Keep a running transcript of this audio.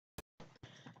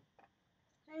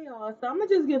Hey y'all, so I'm gonna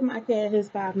just give my cat his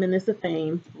 5 minutes of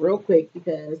fame real quick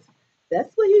because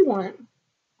that's what he wants.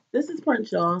 This is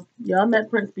Prince, y'all. Y'all met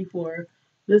Prince before.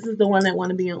 This is the one that want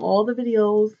to be in all the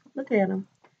videos. Look at him.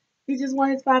 He just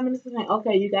want his 5 minutes of fame.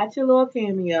 Okay, you got your little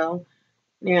cameo.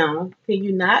 Now, can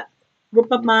you not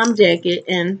rip up mom's jacket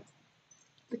and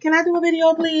can I do a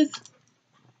video, please?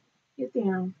 Get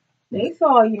down. They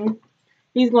saw you.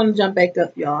 He's gonna jump back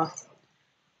up, y'all.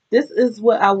 This is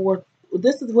what I wore.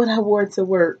 This is what I wore to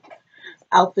work.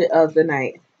 Outfit of the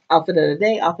night, outfit of the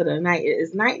day, outfit of the night. It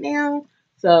is night now,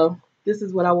 so this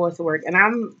is what I wore to work, and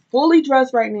I'm fully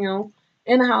dressed right now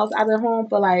in the house. I've been home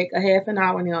for like a half an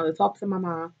hour now to talk to my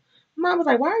mom. My mom was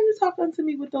like, "Why are you talking to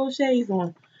me with those shades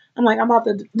on?" I'm like, "I'm about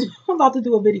to, I'm about to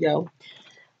do a video."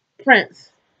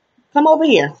 Prince, come over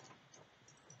here.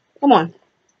 Come on,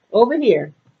 over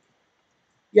here,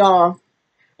 y'all.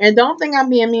 And don't think I'm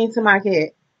being mean to my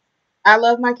cat. I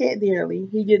love my cat dearly.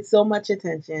 He gets so much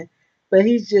attention, but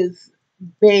he's just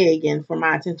begging for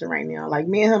my attention right now. Like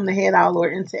me and him had our little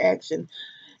interaction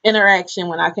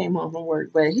when I came home from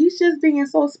work, but he's just being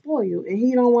so spoiled, and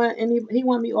he don't want any. He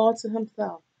want me all to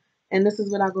himself, and this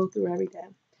is what I go through every day.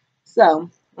 So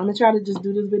I'm gonna try to just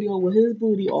do this video with his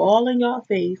booty all in y'all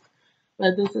face,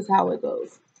 but this is how it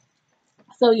goes.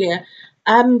 So yeah,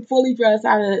 I'm fully dressed.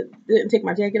 I didn't take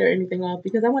my jacket or anything off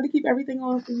because I want to keep everything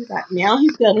on for you guys. Now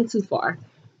he's going too far.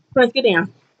 Let's get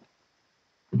down.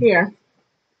 Here,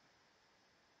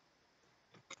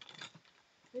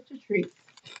 get your treats.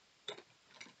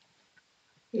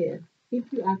 Here, keep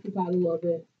you occupied a little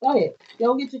bit. Go ahead,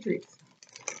 go get your treats.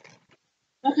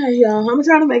 Okay, y'all, I'm gonna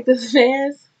try to make this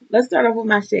fast. Let's start off with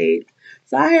my shades.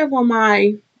 So I have on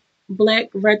my black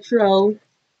retro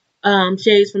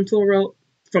shades from Torrid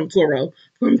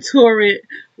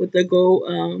with the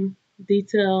gold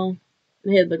detail.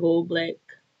 They had the gold black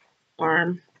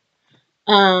arm.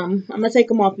 I'm gonna take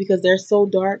them off because they're so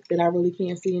dark that I really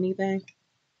can't see anything.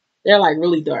 They're like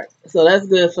really dark, so that's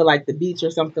good for like the beach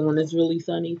or something when it's really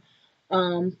sunny.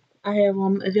 I have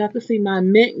if y'all can see my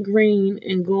mint green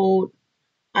and gold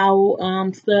owl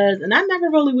studs, and I never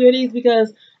really wear these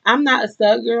because I'm not a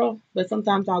stud girl, but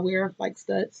sometimes I wear like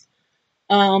studs.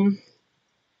 Um,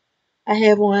 I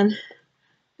have on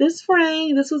this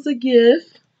frame. This was a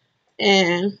gift,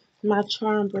 and my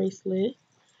charm bracelet,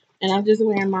 and I'm just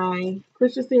wearing my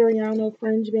Christian Siriano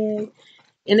fringe bag.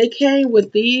 And it came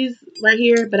with these right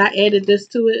here, but I added this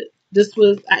to it.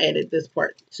 I added this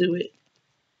part to it.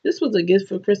 This was a gift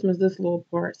for Christmas, this little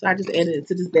part. So I just added it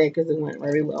to this bag because it went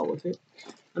very well with it.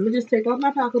 I'm going to just take off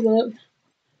my pocketbook.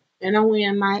 And I'm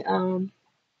wearing my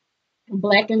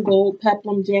black and gold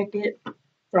peplum jacket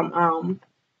from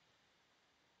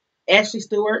Ashley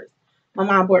Stewart. My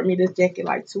mom bought me this jacket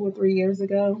like 2 or 3 years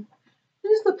ago.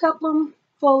 It's a peplum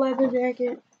full leather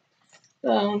jacket.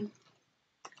 So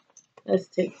let's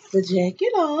take the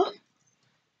jacket off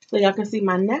so y'all can see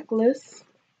my necklace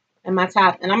and my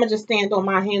top. And I'm going to just stand on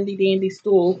my handy dandy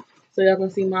stool so y'all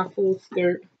can see my full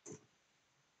skirt.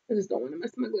 I just don't want to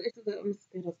mess my glasses up. I'm going to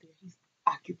stand up there. He's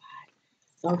occupied.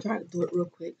 So I'm trying to do it real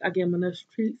quick. I gave him enough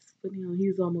treats, but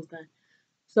he's almost done.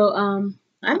 So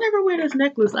I never wear this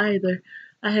necklace either.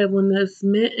 I have one that's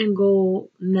mint and gold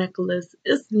necklace.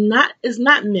 It's not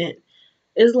mint.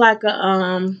 It's like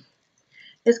a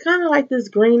it's kind of like this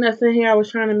green that's in here. I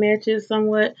was trying to match it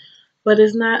somewhat, but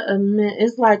it's not a mint.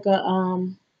 It's like a I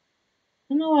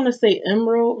don't want to say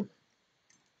emerald.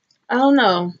 I don't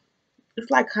know. It's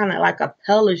like kind of like a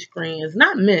palish green. It's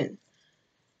not mint.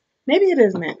 Maybe it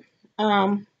is mint.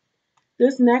 Um,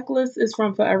 this necklace is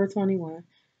from Forever 21.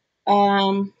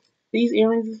 Um, these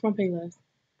earrings is from Payless.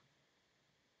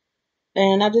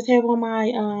 And I just have on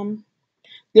my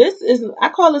this is I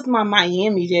call this my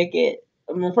Miami jacket.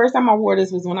 The first time I wore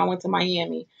this was when I went to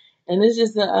Miami. And it's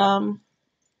just a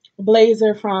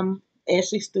blazer from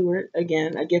Ashley Stewart,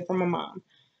 again, a gift from my mom.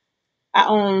 I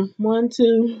own 1,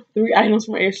 2, 3 items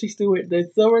from Ashley Stewart.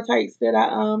 The silver tights that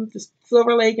the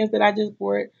silver leggings that I just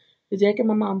bought, the jacket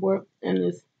my mom bought, and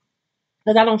this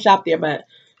because I don't shop there, but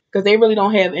because they really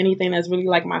don't have anything that's really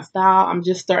like my style. I'm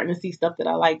just starting to see stuff that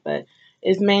I like, but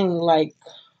it's mainly like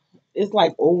it's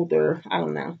like older. I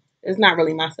don't know. It's not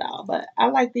really my style, but I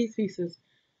like these pieces.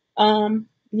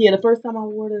 Yeah, the first time I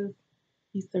wore this,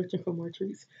 he's searching for more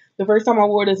treats. The first time I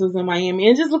wore this was in Miami.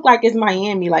 It just looked like it's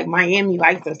Miami, like Miami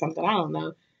Lights or something. I don't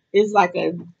know. It's like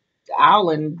a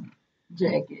island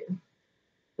jacket.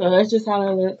 So that's just how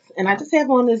it looks. And I just have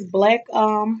on this black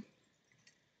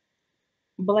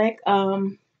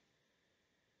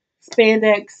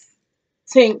spandex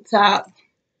tank top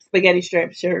spaghetti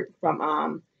strap shirt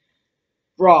from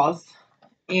Ross.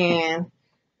 And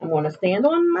I'm gonna stand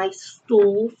on my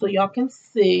stool so y'all can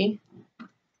see.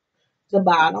 the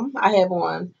bottom. I have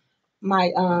on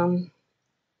my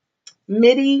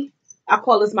midi. I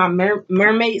call this my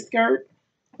mermaid skirt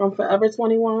from Forever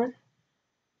 21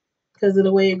 because of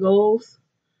the way it goes.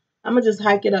 I'm gonna just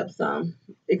hike it up some.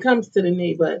 It comes to the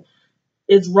knee, but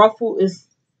it's ruffled. It's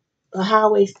a high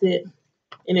waisted,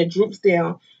 and it droops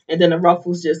down, and then the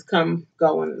ruffles just come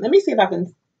going. Let me see if I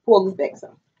can pull this back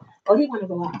some. Oh, he want to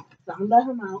go out, so I'm gonna let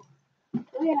him out.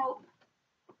 Go ahead out.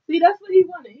 See, that's what he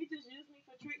wanted. He just used me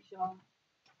for treats, y'all.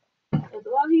 That's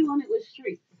all he wanted was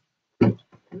treats. And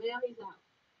now he's out.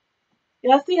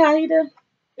 Y'all see how he did?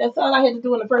 That's all I had to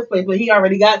do in the first place, but he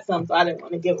already got some, so I didn't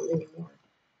want to give him any more.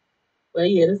 But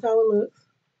yeah, that's how it looks.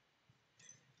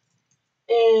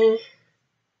 And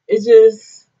it's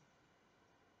just,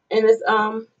 and it's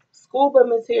scuba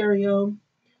material,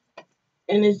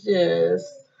 and it's just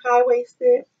high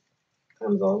waisted,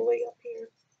 comes all the way up here,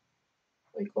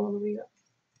 like all the way up,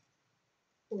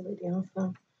 all the way down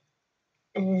some.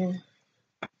 And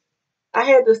I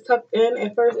had this tucked in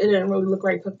at first. It didn't really look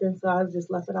right tucked in, so I just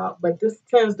left it out. But this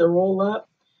tends to roll up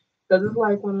because it's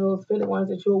like one of those fitted ones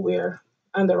that you'll wear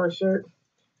under a shirt.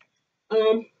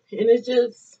 And it's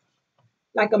just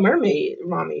like a mermaid,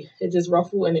 mommy. It just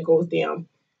ruffles and it goes down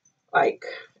like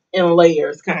in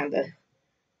layers, kind of.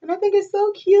 And I think it's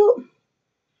so cute.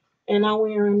 And I'm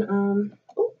wearing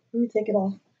oh, let me take it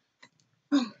off.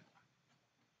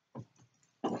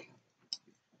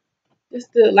 It's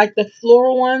the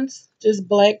floral ones, just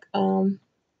black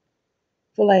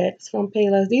flats from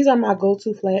Payless. These are my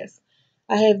go-to flats.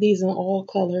 I have these in all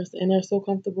colors and they're so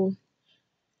comfortable.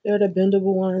 They're the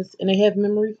bendable ones and they have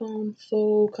memory foam,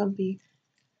 so comfy.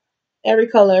 Every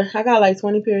color. I got like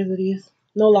 20 pairs of these.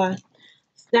 No lie.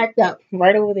 Stacked up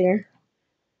right over there.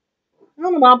 I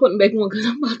don't know why I'm putting back one because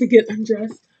I'm about to get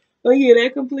undressed. But yeah,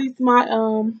 that completes my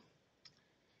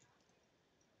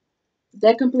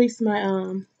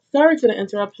sorry for the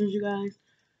interruptions, you guys.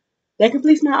 That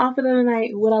completes my outfit of the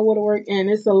night, what I wore to work, and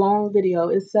it's a long video.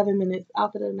 It's 7 minutes.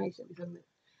 Outfit of the night should be 7 minutes.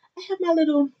 I have my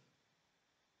little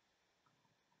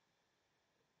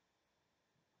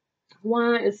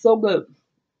wine. It's so good.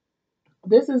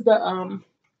 This is the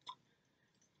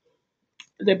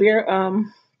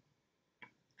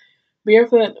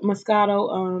barefoot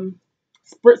Moscato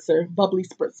spritzer, bubbly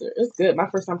spritzer. It's good. My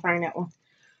first time trying that one.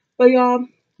 But y'all,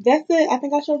 that's it. I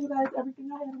think I showed you guys everything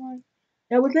I had on.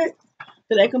 That was it.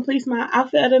 So that completes my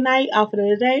outfit of the night, outfit of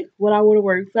the day, what I wore to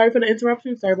work. Sorry for the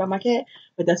interruption. Sorry about my cat,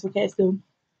 but that's what cats do.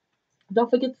 Don't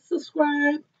forget to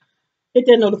subscribe. Hit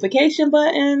that notification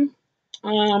button.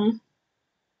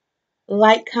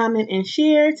 Like, comment, and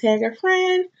share. Tag a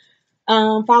friend.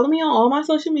 Follow me on all my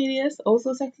social medias.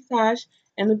 Also, Sexy Taj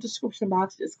in the description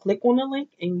box. Just click on the link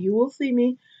and you will see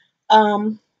me.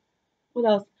 What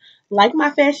else? Like my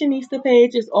fashionista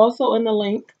page is also in the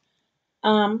link.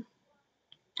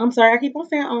 I'm sorry I keep on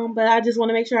saying but I just want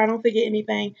to make sure I don't forget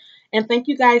anything. And thank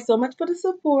you guys so much for the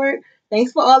support.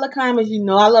 Thanks for all the comments. You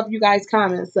know I love you guys'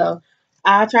 comments, so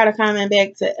I'll try to comment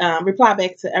back to reply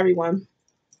back to everyone.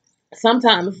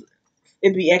 Sometimes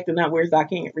it be acting out weird, so I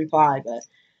can't reply. But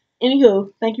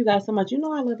anywho, thank you guys so much. You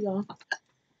know I love y'all.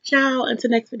 Ciao. Until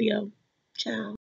next video. Ciao.